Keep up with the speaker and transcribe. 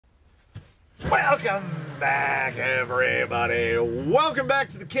Welcome back, everybody. Welcome back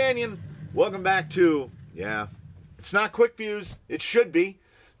to the Canyon. Welcome back to, it's not quick views. It should be.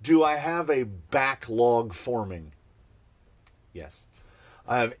 Do I have a backlog forming? Yes.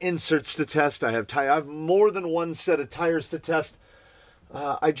 I have inserts to test. I have more than one set of tires to test.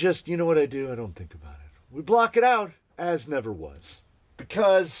 You know what I do? I don't think about it. We block it out as never was.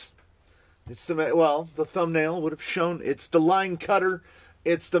 Because it's the thumbnail would have shown it's the line cutter.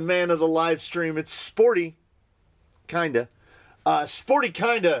 It's the man of the live stream. It's Sporty, kinda. Sporty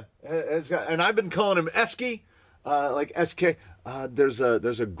kinda, and I've been calling him Esky, like SK. There's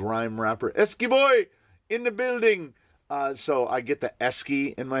a grime rapper, Esky boy, in the building. So I get the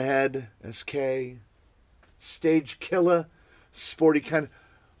Esky in my head, SK, stage killer, Sporty kinda.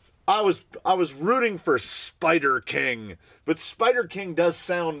 I was rooting for Spider King, but Spider King does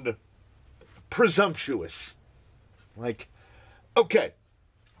sound presumptuous. Like, okay.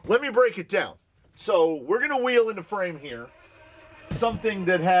 Let me break it down. So we're going to wheel into frame here something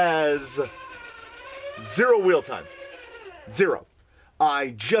that has 0 wheel time. 0.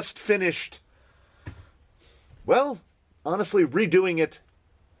 I just finished, honestly, redoing it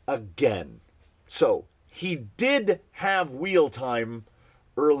again. So he did have wheel time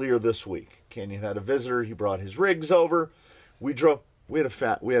earlier this week. Canyon had a visitor. He brought his rigs over. We drove. We had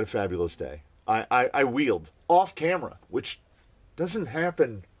a fabulous day. I wheeled off camera, which doesn't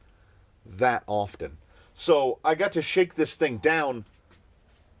happen that often. So I got to shake this thing down,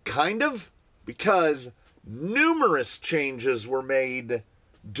 kind of, because numerous changes were made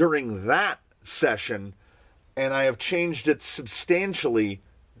during that session, and I have changed it substantially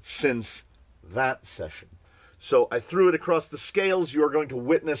since that session. So I threw it across the scales. You are going to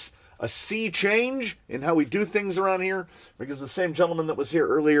witness a sea change in how we do things around here, because the same gentleman that was here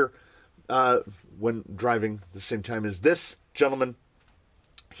earlier when driving the same time as this gentleman,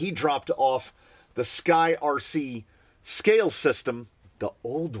 he dropped off the Sky RC scale system, the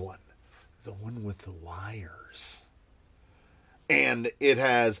old one, the one with the wires. And it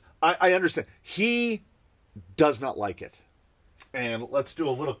has, I understand, he does not like it. And let's do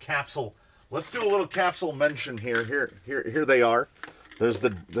a little capsule. Let's do a little capsule mention here. Here they are. There's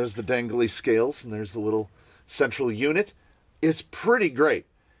the dangly scales, and there's the little central unit. It's pretty great.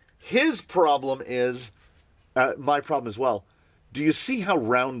 His problem is, my problem as well. Do you see how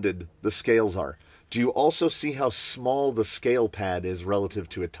rounded the scales are? Do you also see how small the scale pad is relative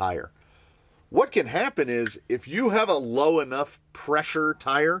to a tire? What can happen is, if you have a low enough pressure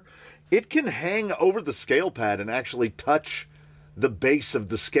tire, it can hang over the scale pad and actually touch the base of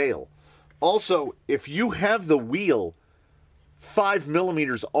the scale. Also, if you have the wheel 5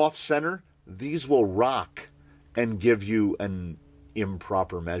 millimeters off center, these will rock and give you an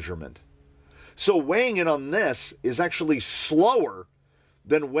improper measurement. So weighing it on this is actually slower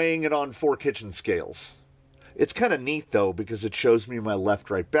than weighing it on 4 kitchen scales. It's kind of neat, though, because it shows me my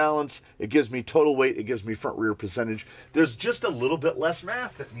left-right balance. It gives me total weight. It gives me front-rear percentage. There's just a little bit less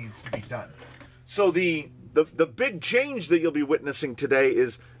math that needs to be done. So the big change that you'll be witnessing today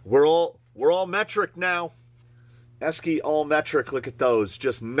is we're all metric now. Esky all metric. Look at those.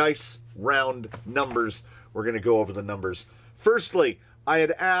 Just nice round numbers. We're going to go over the numbers. Firstly, I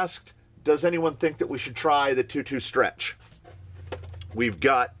had asked, does anyone think that we should try the 2-2 stretch? We've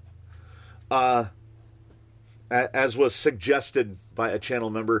got, as was suggested by a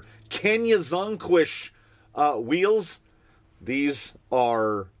channel member, Kenya Zonquish wheels. These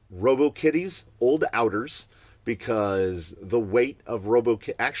are RoboKitties, old outers, because the weight of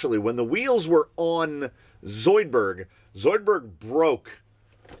RoboKitty, actually, when the wheels were on Zoidberg broke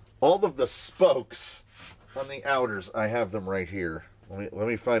all of the spokes on the outers. I have them right here. Let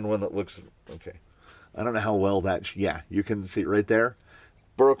me find one that looks okay. I don't know how well that. You can see it right there.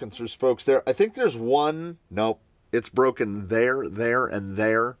 Broken through spokes there. I think there's one. Nope. It's broken there, and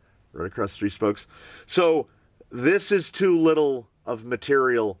there. Right across 3 spokes. So this is too little of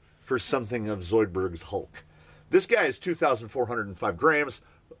material for something of Zoidberg's Hulk. This guy is 2,405 grams.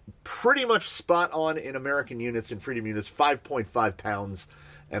 Pretty much spot on in American units, in Freedom units, 5.5 pounds.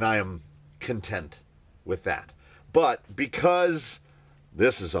 And I am content with that. But because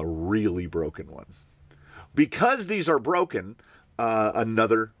this is a really broken one. Because these are broken,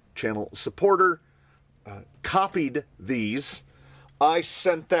 another channel supporter copied these. I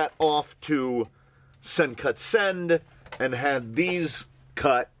sent that off to Send Cut Send and had these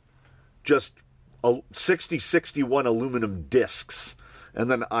cut just 60-61 aluminum discs. And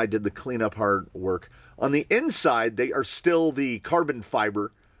then I did the cleanup hard work. On the inside, they are still the carbon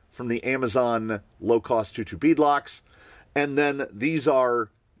fiber from the Amazon low-cost 2-2 beadlocks. And then these are,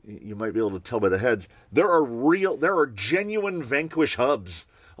 you might be able to tell by the heads, there are genuine Vanquish hubs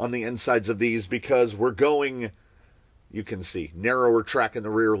on the insides of these because we're going, you can see, narrower track in the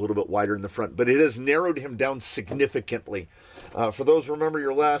rear, a little bit wider in the front, but it has narrowed him down significantly. For those who remember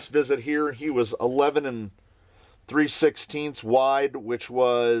your last visit here, he was 11 3/16 wide, which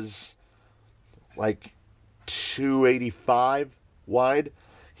was like 285 wide.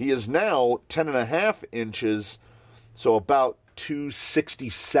 He is now 10.5 inches, so about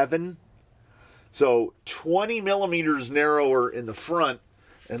 267. So 20 millimeters narrower in the front,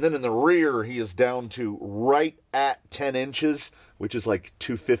 and then in the rear he is down to right at 10 inches, which is like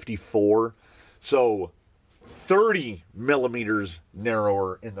 254. So 30 millimeters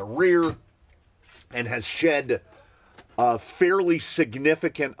narrower in the rear, and has shed a fairly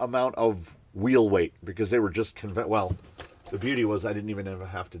significant amount of wheel weight because they were just well, the beauty was I didn't even ever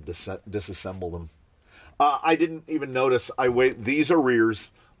have to disassemble them. I didn't even notice. These are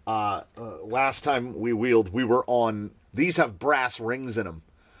rears. Last time we wheeled, we were on, these have brass rings in them.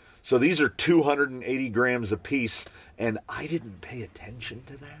 So these are 280 grams a piece, and I didn't pay attention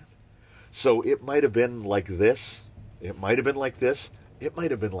to that. So it might have been like this. It might have been like this. It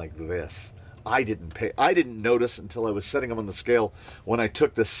might have been like this. I didn't notice until I was setting them on the scale when I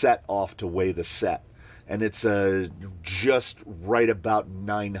took the set off to weigh the set. And it's just right about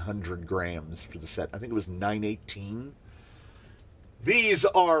 900 grams for the set. I think it was 918. These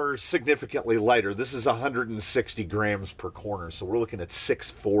are significantly lighter. This is 160 grams per corner, so we're looking at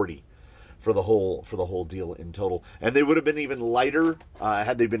 640 for the whole deal in total. And they would have been even lighter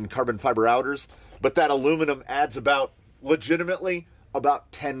had they been carbon fiber outers. But that aluminum adds legitimately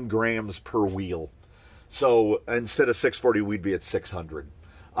about 10 grams per wheel. So instead of 640, we'd be at 600.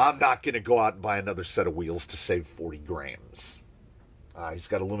 I'm not going to go out and buy another set of wheels to save 40 grams. He's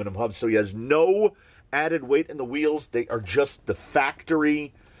got aluminum hubs, so he has no added weight in the wheels. They are just the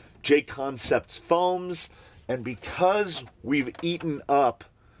factory J-Concepts foams. And because we've eaten up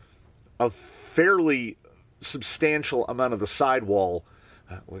a fairly substantial amount of the sidewall,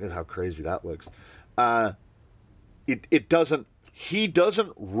 look at how crazy that looks. He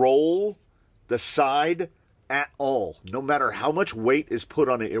doesn't roll the side at all. No matter how much weight is put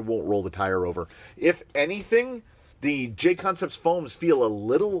on it, it won't roll the tire over. If anything, the J-Concepts foams feel a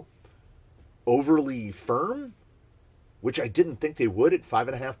little overly firm, which I didn't think they would at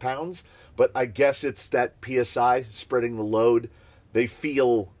 5.5 pounds, but I guess it's that PSI spreading the load. They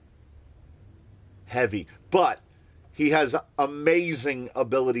feel heavy, but he has amazing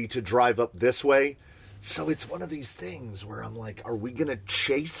ability to drive up this way. So it's one of these things where I'm like, are we going to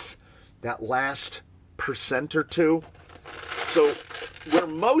chase that last % or two? So where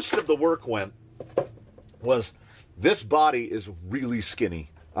most of the work went was this body is really skinny.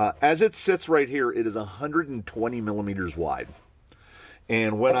 As it sits right here, it is 120 millimeters wide.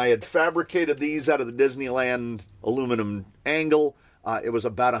 And when I had fabricated these out of the Disneyland aluminum angle, it was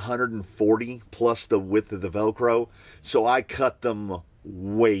about 140 plus the width of the Velcro. So I cut them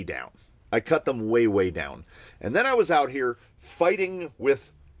way down. I cut them way down. And then I was out here fighting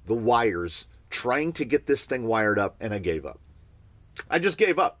with the wires, trying to get this thing wired up, and I gave up. I just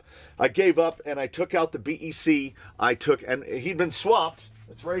gave up. I gave up, and I took out the BEC. And he'd been swapped.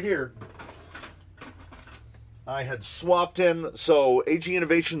 It's right here. I had swapped in, so AG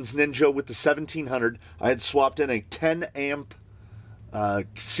Innovations Ninja with the 1700. I had swapped in a 10 amp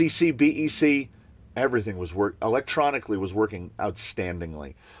CC BEC. Everything was electronically was working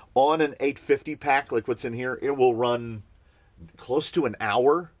outstandingly. On an 850 pack, like what's in here, it will run close to an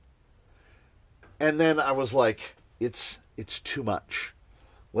hour. And then I was like, it's too much.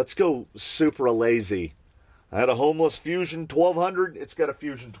 Let's go super lazy. I had a Homeless Fusion 1200. It's got a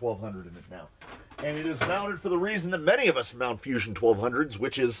Fusion 1200 in it now. And it is mounted for the reason that many of us mount Fusion 1200s,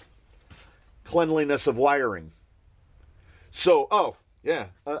 which is cleanliness of wiring. So,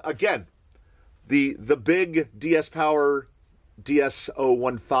 again, the big DS Power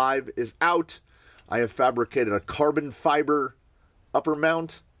DS015 is out. I have fabricated a carbon fiber upper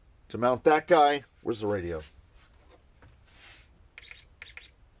mount to mount that guy. Where's the radio?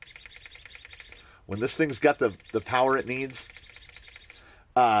 When this thing's got the power it needs.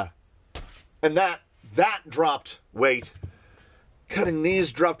 And that dropped weight. Cutting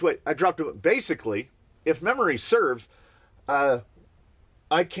these dropped weight. I dropped it. Basically, if memory serves, when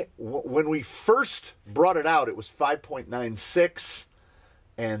we first brought it out, it was 5.96,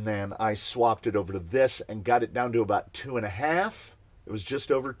 and then I swapped it over to this and got it down to about 2.5. It was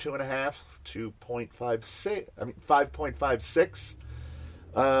just over 2.5, 2.56. 5.56.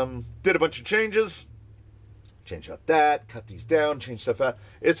 Did a bunch of changes. Changed up that, cut these down, changed stuff out.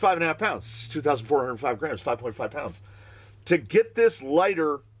 It's 5.5 pounds. It's 2,405 grams, 5.5 pounds. To get this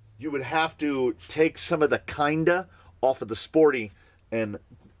lighter, you would have to take some of the kinda off of the Sporty and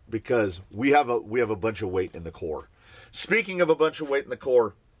because we have a bunch of weight in the core. Speaking of a bunch of weight in the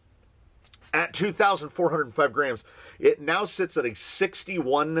core, at 2,405 grams, it now sits at a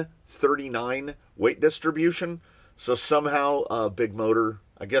 61-39 weight distribution. So somehow, Big Motor,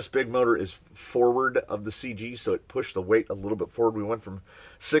 I guess Big Motor is forward of the CG, so it pushed the weight a little bit forward. We went from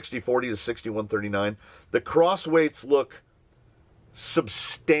 60-40 to 61-39. The cross weights look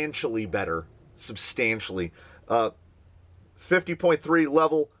substantially better. Substantially. 50.3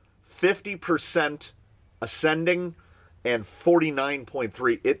 level, 50% ascending, and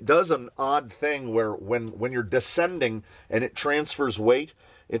 49.3. It does an odd thing where when you're descending and it transfers weight,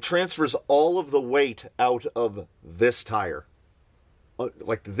 it transfers all of the weight out of this tire.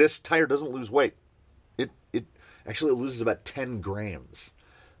 Like, this tire doesn't lose weight. It actually loses about 10 grams.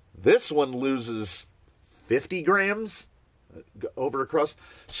 This one loses 50 grams over across.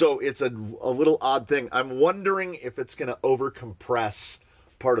 So it's a little odd thing. I'm wondering if it's going to overcompress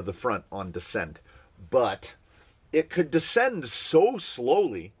part of the front on descent. But it could descend so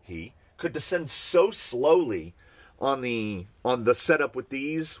slowly, on the setup with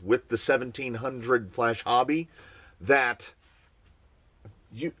these, with the 1700 Flash Hobby, that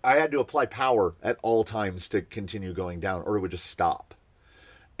I had to apply power at all times to continue going down, or it would just stop.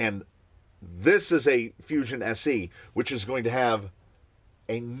 And this is a Fusion SE, which is going to have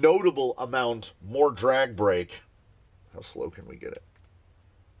a notable amount more drag brake. How slow can we get it?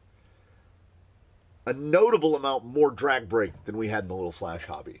 A notable amount more drag brake than we had in the little Flash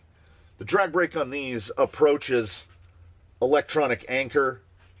Hobby. The drag brake on these approaches electronic anchor.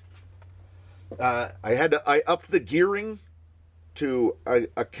 I upped the gearing to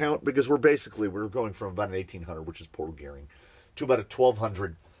account, because we're going from about an 1800, which is portal gearing, to about a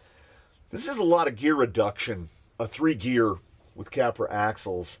 1200. This is a lot of gear reduction. A 3-gear with Capra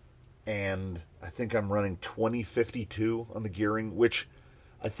axles, and I think I'm running 2052 on the gearing, which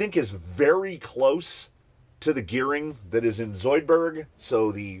I think is very close to the gearing that is in Zoidberg.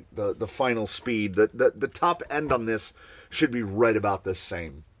 So the final speed, the top end on this should be right about the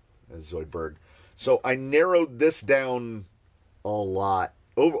same as Zoidberg. So I narrowed this down a lot,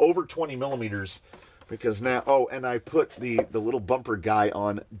 over 20 millimeters, because now, and I put the little bumper guy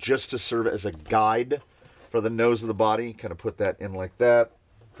on just to serve as a guide for the nose of the body. Kind of put that in like that,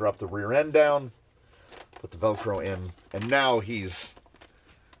 drop the rear end down, put the Velcro in, and now he's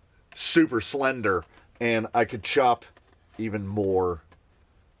super slender, and I could chop even more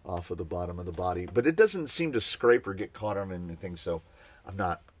off of the bottom of the body, but it doesn't seem to scrape or get caught on anything, so I'm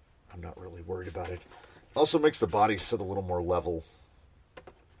not really worried about it. Also makes the body sit a little more level.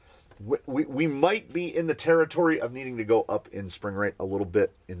 We might be in the territory of needing to go up in spring rate a little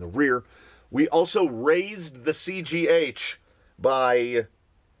bit in the rear. We also raised the CGH by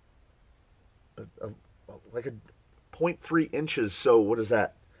like a 0.3 inches, so what is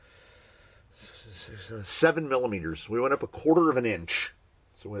that? 7 millimeters. We went up 1/4 of an inch.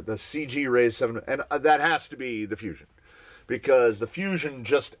 So the CG raised 7, and that has to be the Fusion, because the Fusion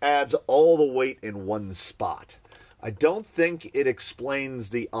just adds all the weight in one spot. I don't think it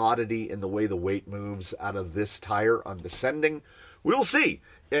explains the oddity in the way the weight moves out of this tire on descending. We'll see.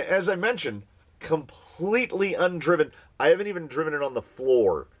 As I mentioned, completely undriven. I haven't even driven it on the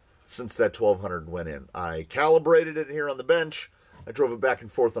floor since that 1200 went in. I calibrated it here on the bench. I drove it back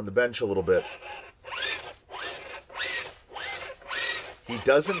and forth on the bench a little bit. He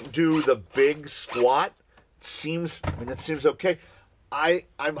doesn't do the big squat. It seems okay.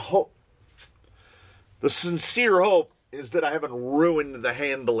 The sincere hope is that I haven't ruined the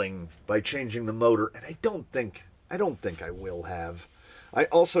handling by changing the motor, and I don't think I will have. I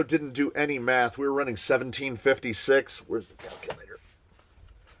also didn't do any math. We were running 1756. Where's the calculator?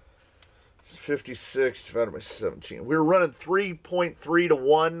 56 divided by 17. We were running 3.3 to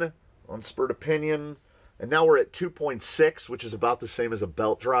 1 on spurt opinion, and now we're at 2.6, which is about the same as a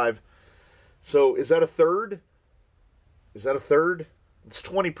belt drive. So is that a third? It's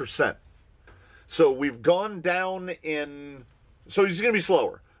 20%. So we've gone down in... So he's going to be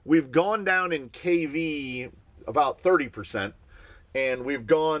slower. We've gone down in KV about 30%, and we've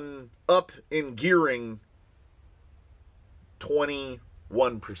gone up in gearing 21%.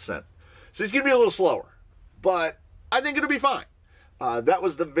 So he's going to be a little slower, but I think it'll be fine. That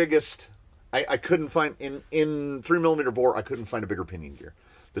was the biggest... I couldn't find... In 3mm bore, I couldn't find a bigger pinion gear.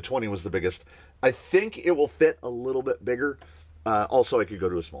 The 20 was the biggest. I think it will fit a little bit bigger. Also, I could go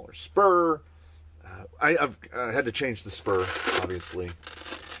to a smaller spur. I've had to change the spur, obviously.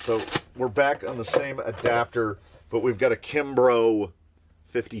 So we're back on the same adapter, but we've got a Kimbrough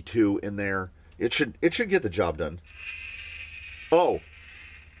 52 in there. It should get the job done. Oh,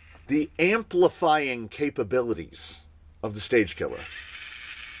 the amplifying capabilities of the Stage Killer.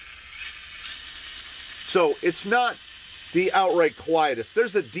 So it's not the outright quietest.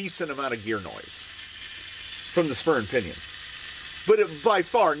 There's a decent amount of gear noise from the spur and pinion. But it's by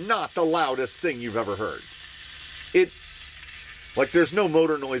far not the loudest thing you've ever heard. Like there's no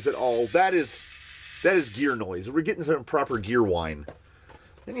motor noise at all. That is gear noise. We're getting some proper gear whine.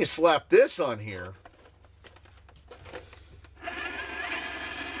 Then you slap this on here.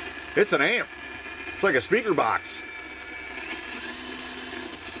 It's an amp. It's like a speaker box.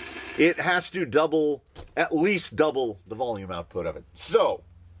 It has to at least double the volume output of it. So,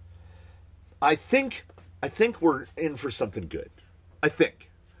 I think we're in for something good. I think.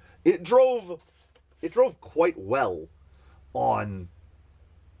 It drove quite well on,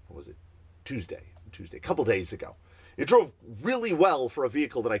 what was it? Tuesday, a couple days ago. It drove really well for a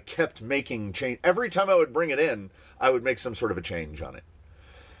vehicle that I kept making change. Every time I would bring it in, I would make some sort of a change on it.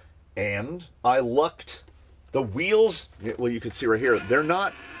 And I lucked. The wheels, well, you can see right here, they're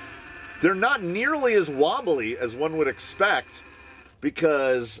not nearly as wobbly as one would expect,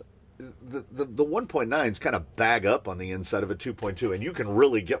 because the 1.9s kind of bag up on the inside of a 2.2, and you can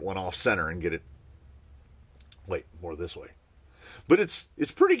really get one off center and get it, wait, more this way. But it's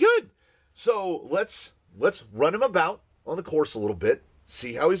pretty good. So let's run him about on the course a little bit,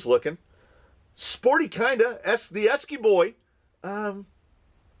 see how he's looking. Sporty kinda, the Esky boy. I'm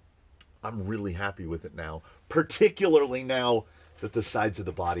really happy with it now, particularly now that the sides of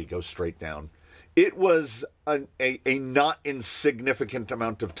the body go straight down. It was a not insignificant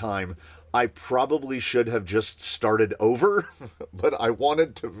amount of time. I probably should have just started over, but I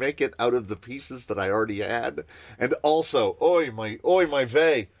wanted to make it out of the pieces that I already had. And also, oy my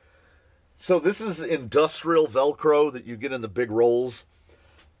vey. So this is industrial Velcro that you get in the big rolls.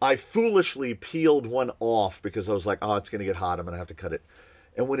 I foolishly peeled one off because I was like, oh, it's going to get hot. I'm going to have to cut it.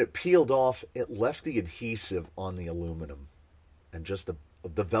 And when it peeled off, it left the adhesive on the aluminum. And just the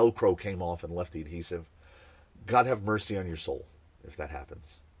Velcro came off and left the adhesive. God have mercy on your soul if that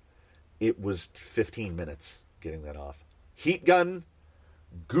happens. It was 15 minutes getting that off. Heat gun,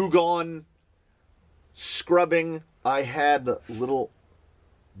 Goo Gone, scrubbing. I had the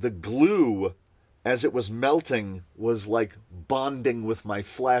glue, as it was melting, was like bonding with my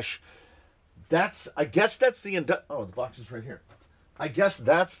flesh. I guess that's the the box is right here. I guess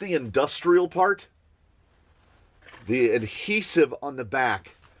that's the industrial part. The adhesive on the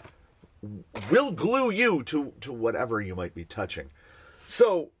back will glue you to whatever you might be touching.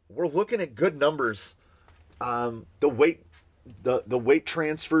 So we're looking at good numbers. The weight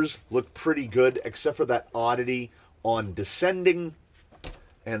transfers look pretty good, except for that oddity on descending,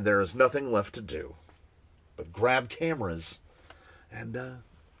 and there is nothing left to do but grab cameras and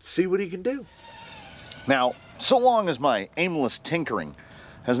see what he can do. Now, so long as my aimless tinkering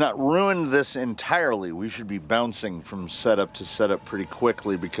has not ruined this entirely, we should be bouncing from setup to setup pretty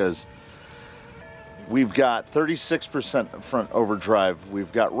quickly, because we've got 36% front overdrive.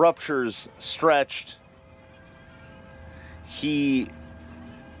 We've got ruptures stretched. He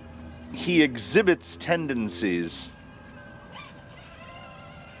exhibits tendencies.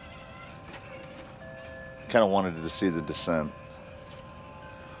 Kind of wanted to see the descent.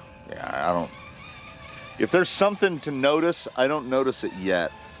 Yeah, I don't. If there's something to notice, I don't notice it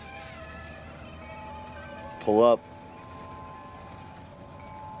yet. Pull up.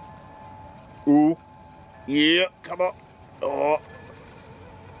 Ooh. Yeah, come on. Oh.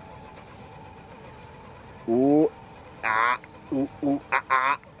 Ooh. Ah. Ooh, ooh, ah,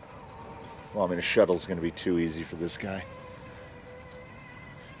 ah. Well, I mean, a shuttle's going to be too easy for this guy.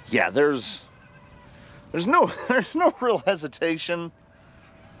 Yeah, there's no real hesitation.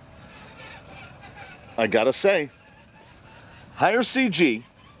 I gotta say, higher CG,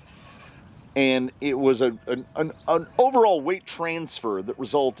 and it was an overall weight transfer that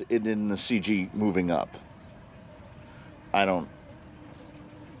resulted in the CG moving up.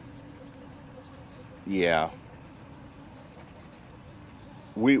 Yeah.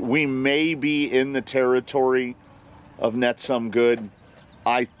 We may be in the territory of net some good.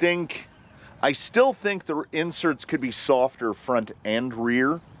 I still think the inserts could be softer front and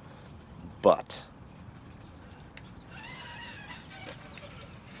rear, but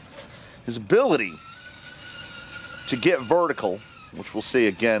his ability to get vertical, which we'll see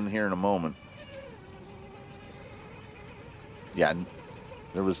again here in a moment. Yeah,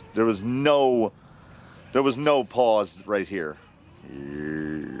 there was no pause right here.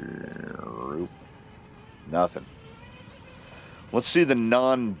 Nothing. Let's see the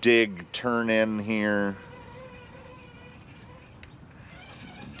non-dig turn in here.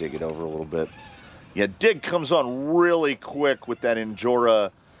 Dig it over a little bit. Yeah, dig comes on really quick with that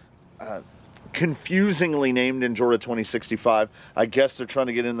Injora confusingly named Injora 2065. I guess they're trying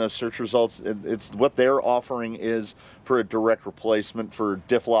to get in those search results. It's what they're offering is for a direct replacement for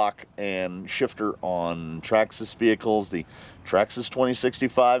diff lock and shifter on Traxxas vehicles, the Traxxas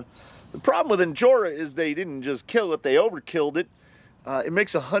 2065. The problem with Injora is they didn't just kill it, they overkilled it. It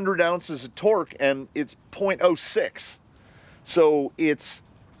makes 100 ounces of torque and it's 0.06. So it's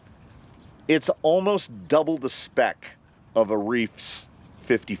almost double the spec of a Reef's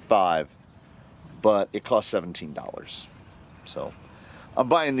 55, but it costs $17. So I'm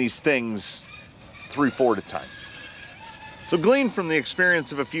buying these things 3-4 at a time. So gleaned from the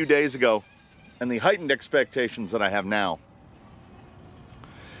experience of a few days ago and the heightened expectations that I have now,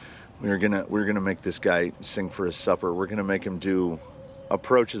 we're gonna make this guy sing for his supper. We're gonna make him do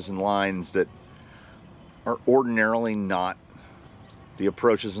approaches and lines that are ordinarily not the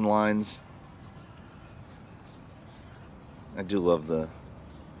approaches and lines. I do love the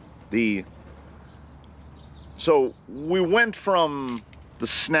so we went from the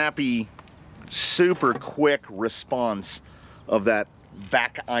snappy, super quick response of that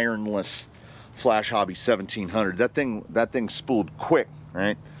back ironless Flash Hobby 1700. That thing spooled quick,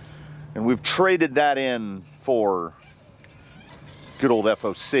 right? And we've traded that in for good old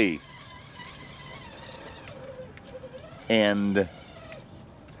FOC. And it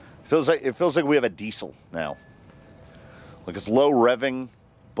feels like we have a diesel now. Like it's low revving,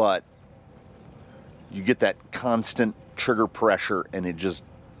 but you get that constant trigger pressure and it just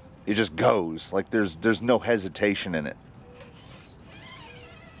goes. Like there's no hesitation in it.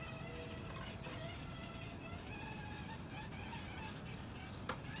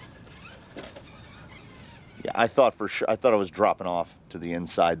 Yeah, I thought for sure, I thought I was dropping off to the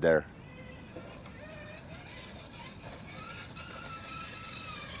inside there.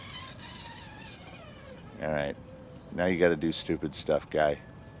 All right, now you got to do stupid stuff, guy.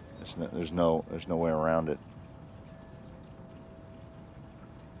 There's no way around it.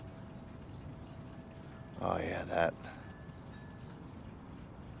 Oh yeah,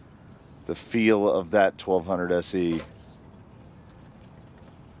 the feel of that 1200 SE.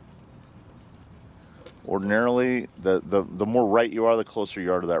 Ordinarily, the more right you are, the closer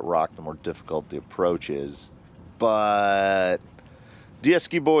you are to that rock, the more difficult the approach is. But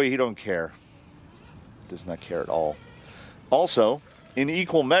Diesky boy, he don't care. Does not care at all. Also, in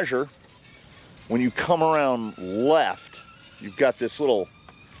equal measure, when you come around left, you've got this little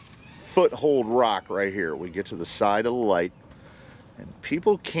foothold rock right here. We get to the side of the light, and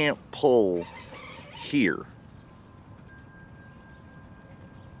people can't pull here.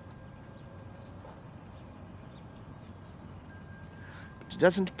 But he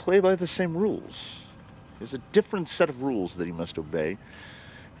doesn't play by the same rules. There's a different set of rules that he must obey.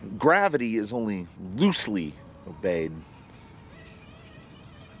 Gravity is only loosely obeyed.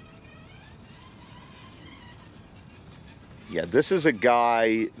 Yeah, this is a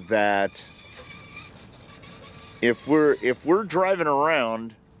guy that if we're driving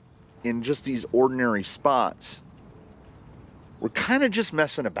around in just these ordinary spots, we're kind of just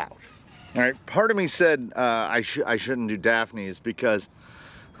messing about. All right, part of me said I shouldn't do Daphne's because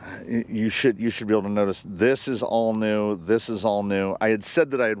you should be able to notice this is all new. This is all new. I had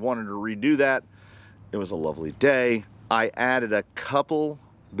said that I had wanted to redo that. It was a lovely day. I added a couple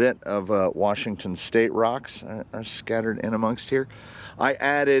bit of Washington State rocks are scattered in amongst here. I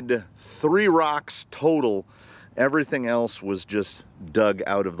added 3 rocks total. Everything else was just dug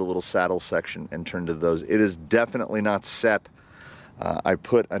out of the little saddle section and turned to those. It is definitely not set. I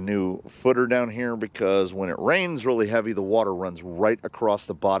put a new footer down here because when it rains really heavy, the water runs right across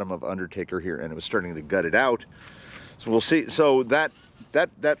the bottom of Undertaker here, and it was starting to gut it out. So we'll see. So that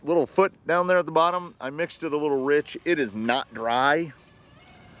little foot down there at the bottom, I mixed it a little rich. It is not dry,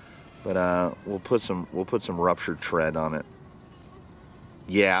 but we'll put some ruptured tread on it.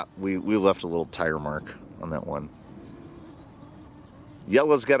 Yeah, we left a little tire mark on that one.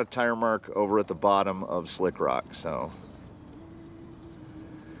 Yellow's got a tire mark over at the bottom of Slick Rock, so.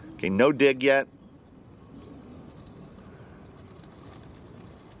 Okay, no dig yet.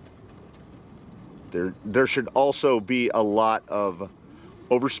 There should also be a lot of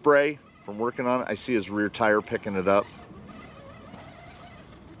overspray from working on it. I see his rear tire picking it up.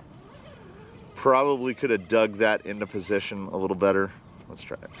 Probably could have dug that into position a little better. Let's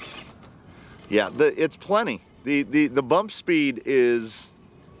try it. Yeah, it's plenty. The bump speed is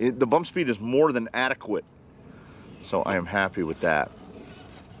more than adequate. So I am happy with that.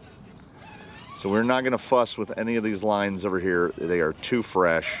 So we're not going to fuss with any of these lines over here. They are too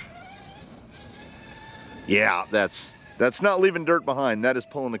fresh. Yeah, that's not leaving dirt behind. That is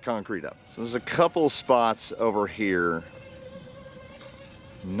pulling the concrete up. So there's a couple spots over here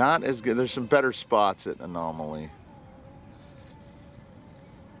Not as good. There's some better spots at Anomaly.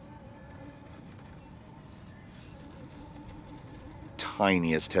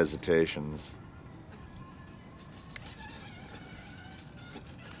 Tiniest hesitations.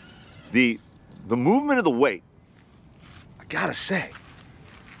 The movement of the weight, I gotta say,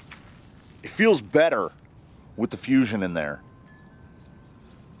 it feels better with the Fusion in there.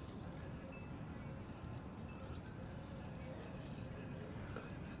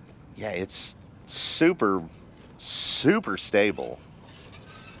 Yeah, it's super, super stable.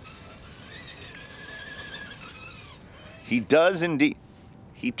 He does indeed.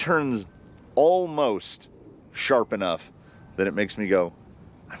 He turns almost sharp enough that it makes me go,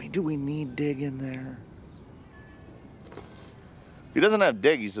 I mean, do we need dig in there? If he doesn't have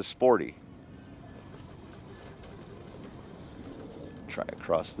dig, he's a sporty. Try to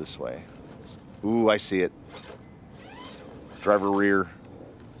cross this way. Ooh, I see it. Driver rear.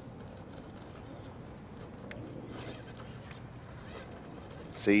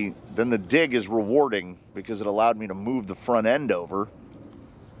 See, then the dig is rewarding because it allowed me to move the front end over.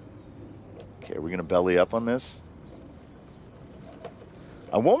 Okay, are we going to belly up on this?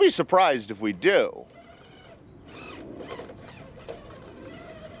 I won't be surprised if we do.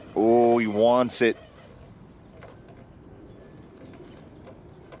 Oh, he wants it.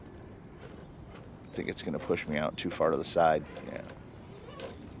 I think it's going to push me out too far to the side. Yeah.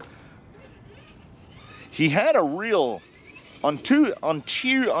 He had a real... On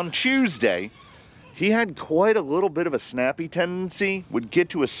Tuesday, he had quite a little bit of a snappy tendency. Would get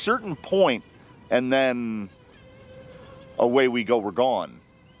to a certain point, and then away we go, we're gone.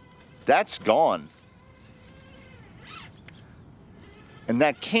 That's gone. And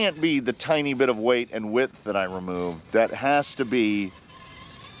that can't be the tiny bit of weight and width that I removed. That has to be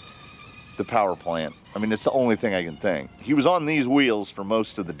the power plant. I mean, it's the only thing I can think. He was on these wheels for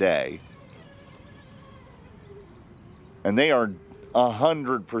most of the day. And they are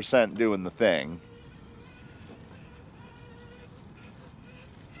 100% doing the thing.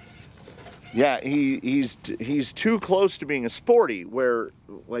 Yeah, he's too close to being a sporty where,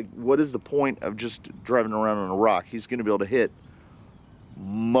 like, what is the point of just driving around on a rock? He's going to be able to hit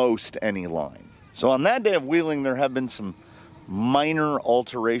most any line. So on that day of wheeling, there have been some minor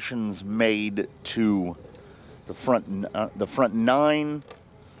alterations made to the front nine,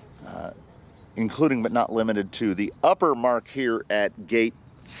 including but not limited to the upper mark here at gate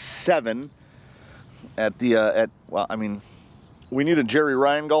 7 at the well, I mean, we need a Jerry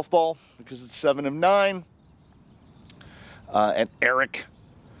Ryan golf ball because it's 7 of 9. And Eric,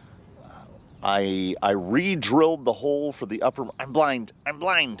 I re-drilled the hole for the upper. I'm blind.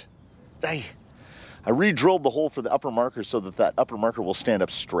 I re-drilled the hole for the upper marker so that that upper marker will stand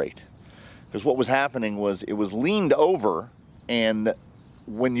up straight. Because what was happening was it was leaned over, and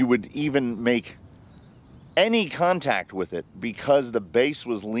when you would even make any contact with it, because the base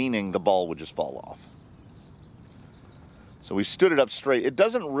was leaning, the ball would just fall off. So we stood it up straight. It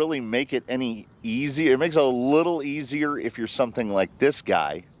doesn't really make it any easier. It makes it a little easier if you're something like this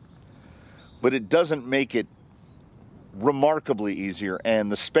guy, but it doesn't make it remarkably easier,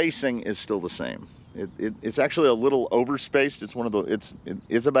 and the spacing is still the same. It's actually a little overspaced. It's one of the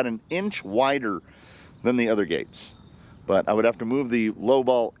it's about an inch wider than the other gates. But I would have to move the low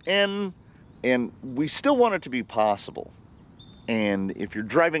ball in, and we still want it to be possible. And if you're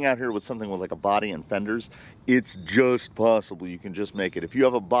driving out here with something with like a body and fenders, it's just possible. You can just make it. If you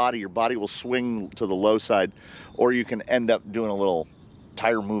have a body, your body will swing to the low side, or you can end up doing a little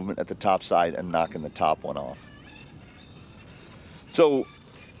tire movement at the top side and knocking the top one off. So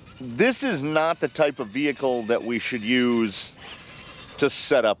this is not the type of vehicle that we should use to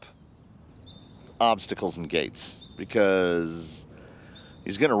set up obstacles and gates, because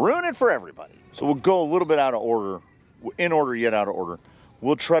he's going to ruin it for everybody. So we'll go a little bit out of order, in order yet out of order.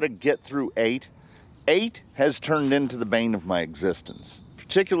 We'll try to get through 8. 8 has turned into the bane of my existence,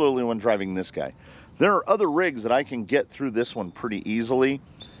 particularly when driving this guy. There are other rigs that I can get through this one pretty easily.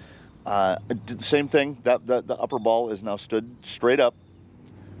 I did the same thing. The upper ball is now stood straight up,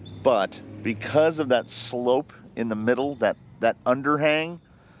 but because of that slope in the middle, that underhang,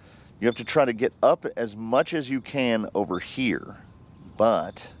 you have to try to get up as much as you can over here.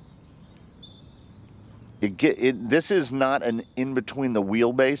 But this is not an in between the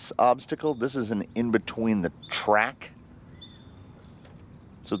wheelbase obstacle. This is an in between the track.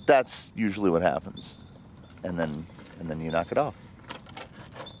 So that's usually what happens, and then you knock it off.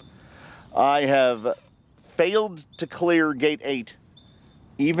 I have failed to clear gate 8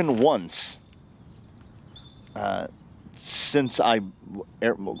 even once since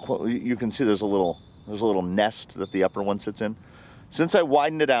you can see there's a little nest that the upper one sits in. since I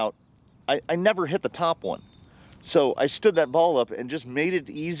widened it out, I never hit the top one. So I stood that ball up and just made it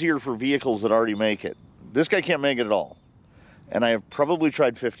easier for vehicles that already make it. This guy can't make it at all. And I have probably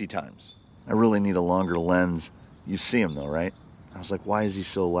tried 50 times. I really need a longer lens. You see him though, right? I was like, why is he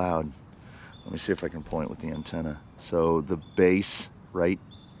so loud? Let me see if I can point with the antenna. So the bass right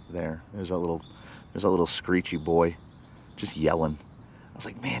there, there's that little screechy boy just yelling. I was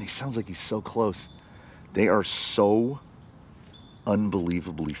like, man, he sounds like he's so close. They are so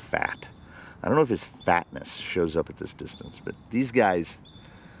unbelievably fat. I don't know if his fatness shows up at this distance, but these guys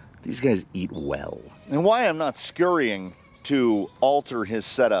eat well. And why I'm not scurrying to alter his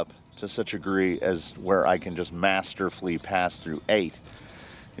setup to such a degree as where I can just masterfully pass through 8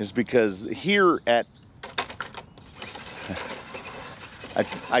 is because here at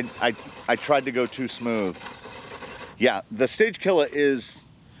I tried to go too smooth. Yeah, the stage killer is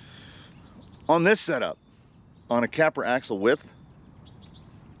on this setup on a capper axle width.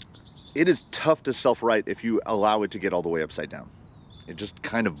 It is tough to self-right if you allow it to get all the way upside down. It just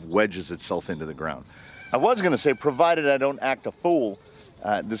kind of wedges itself into the ground. I was going to say, provided I don't act a fool,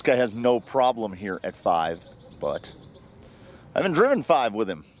 this guy has no problem here at 5, but I haven't driven 5 with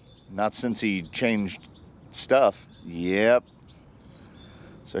him. Not since he changed stuff. Yep.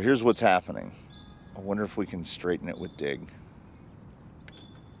 So here's what's happening. I wonder if we can straighten it with dig.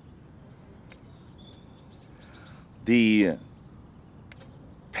 The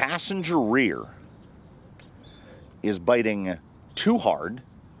passenger rear is biting too hard.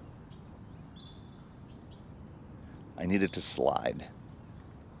 I need it to slide.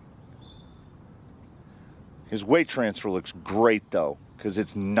 His weight transfer looks great though, because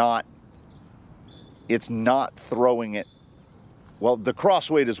it's not throwing it. Well, the cross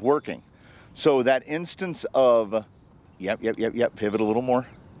weight is working. So that instance of, yep, pivot a little more.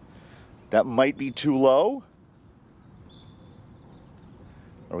 That might be too low.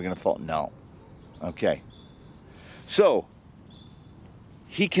 Are we gonna fall? No. Okay. So,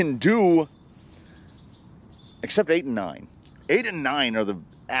 he can do, except 8 and 9. 8 and 9 are the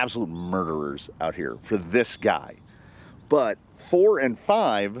absolute murderers out here for this guy. But 4 and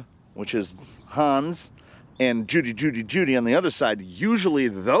 5, which is Hans and Judy on the other side, usually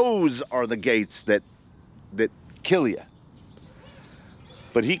those are the gates that kill you.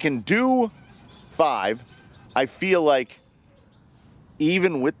 But he can do 5. I feel like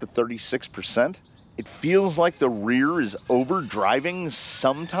even with the 36%, it feels like the rear is overdriving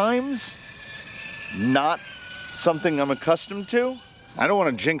sometimes. Not something I'm accustomed to. I don't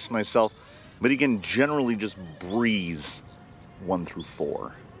want to jinx myself, but he can generally just breeze 1 through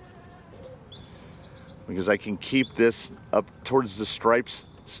 4. Because I can keep this up towards the stripes,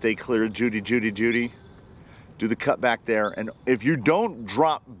 stay clear of Judy, do the cut back there, and if you don't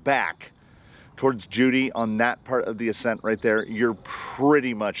drop back towards Judy on that part of the ascent right there, you're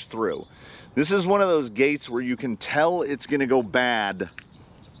pretty much through. This is one of those gates where you can tell it's gonna go bad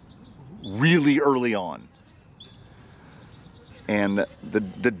really early on. And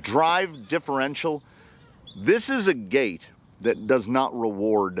the drive differential, this is a gate that does not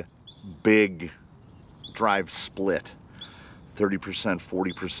reward big drive split, 30%,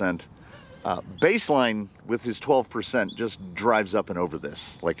 40%. Baseline with his 12% just drives up and over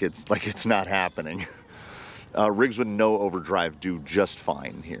this like it's not happening. Rigs with no overdrive do just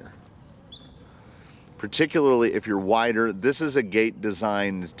fine here. Particularly if you're wider, this is a gate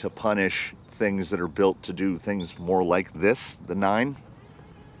designed to punish things that are built to do things more like this, the 9.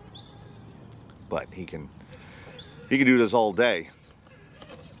 But he can do this all day.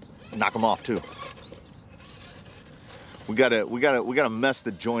 Knock him off too. We gotta mess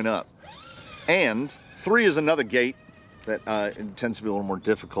the joint up. And 3 is another gate that it tends to be a little more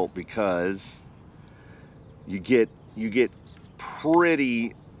difficult because you get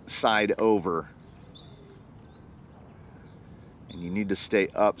pretty side over. And you need to stay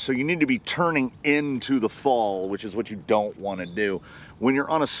up. So you need to be turning into the fall, which is what you don't want to do. When you're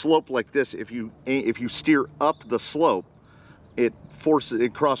on a slope like this, if you steer up the slope,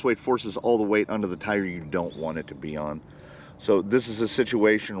 crossweight forces all the weight under the tire you don't want it to be on. So this is a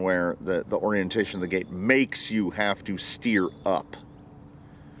situation where the orientation of the gate makes you have to steer up.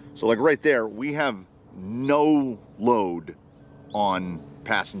 So like right there, we have no load on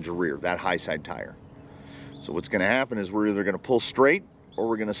passenger rear, that high side tire. So what's gonna happen is we're either gonna pull straight or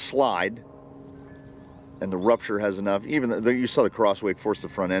we're gonna slide, and the rupture has enough, even though you saw the crossweight force the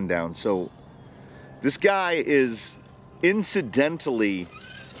front end down. So this guy is incidentally,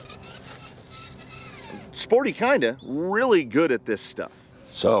 sporty kinda, really good at this stuff.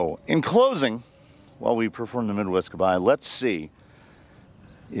 So in closing, while we perform the Midwest goodbye, let's see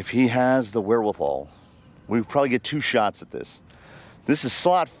if he has the wherewithal. We probably get 2 shots at this. This is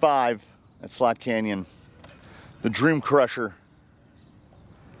slot 5 at Slot Canyon, the Dream Crusher.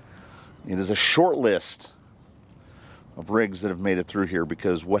 It is a short list of rigs that have made it through here,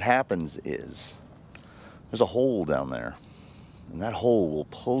 because what happens is there's a hole down there, and that hole will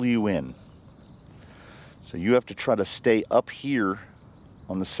pull you in. So you have to try to stay up here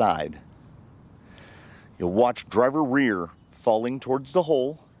on the side. You'll watch driver rear falling towards the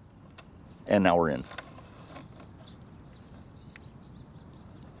hole, and now we're in.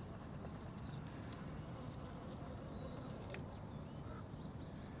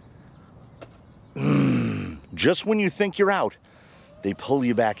 Just when you think you're out, they pull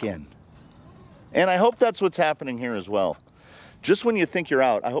you back in. And I hope that's what's happening here as well. Just when you think you're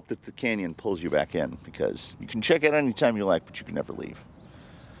out, I hope that the canyon pulls you back in, because you can check it anytime you like, but you can never leave.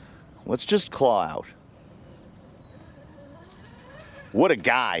 Let's just claw out. What a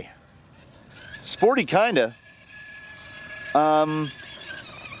guy. Sporty, kinda. I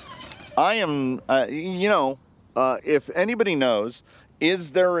am, you know, if anybody knows, is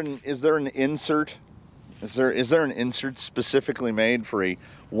there an insert? Is there an insert specifically made for a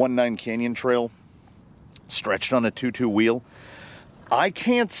 1/9 canyon trail stretched on a 2/2 wheel? I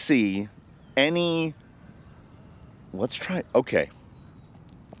can't see any. Let's try. Okay.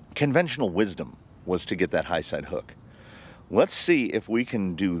 Conventional wisdom was to get that high side hook. Let's see if we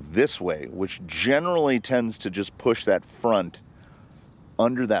can do this way, which generally tends to just push that front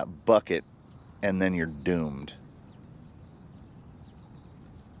under that bucket, and then you're doomed.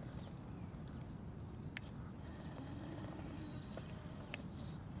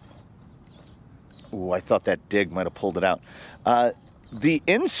 Ooh, I thought that dig might have pulled it out. The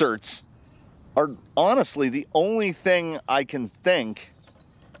inserts are honestly the only thing I can think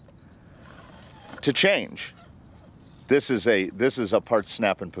to change. This is a part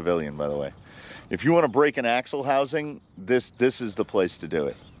snapping pavilion, by the way. If you want to break an axle housing, this is the place to do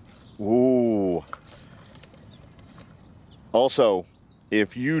it. Ooh. Also,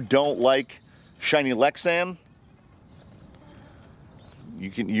 if you don't like shiny Lexan, you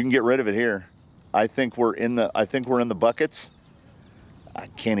can get rid of it here. I think we're in the buckets. I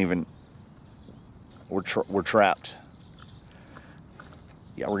can't even. We're trapped.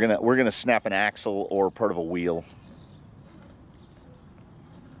 Yeah, we're gonna snap an axle or part of a wheel.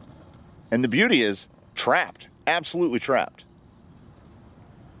 And the beauty is trapped, absolutely trapped.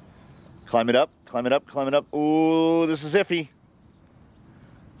 Climb it up, climb it up, climb it up. Ooh, this is iffy.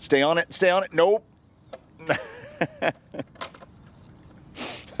 Stay on it, stay on it. Nope.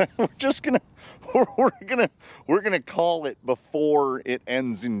 We're gonna call it before it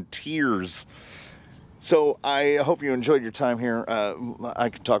ends in tears. So I hope you enjoyed your time here. I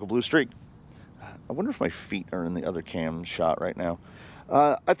could talk a blue streak. I wonder if my feet are in the other cam shot right now.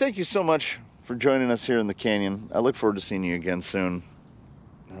 I thank you so much for joining us here in the canyon. I look forward to seeing you again soon.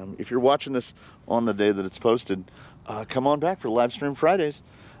 If you're watching this on the day that it's posted, come on back for live stream Fridays.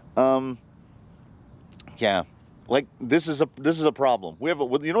 Yeah, like this is a problem. You know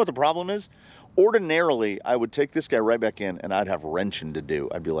what the problem is? Ordinarily, I would take this guy right back in, and I'd have wrenching to do.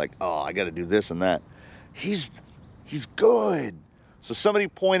 I'd be like, oh, I got to do this and that. He's good. So somebody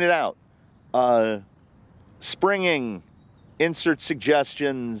pointed out, springing, insert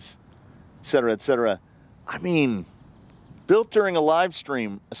suggestions, etc., etc. I mean, built during a live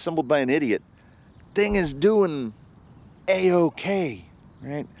stream, assembled by an idiot. Thing is doing A-okay,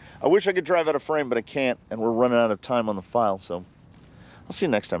 right? I wish I could drive out of frame, but I can't, and we're running out of time on the file, so I'll see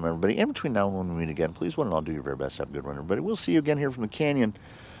you next time, everybody. In between now and when we meet again, please one and all do your very best. Have a good one, everybody. We'll see you again here from the canyon,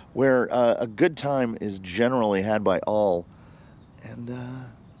 where a good time is generally had by all. And,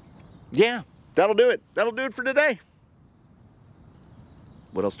 yeah, that'll do it. That'll do it for today.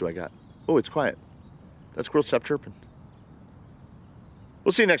 What else do I got? Oh, it's quiet. That squirrel stopped chirping.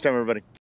 We'll see you next time, everybody.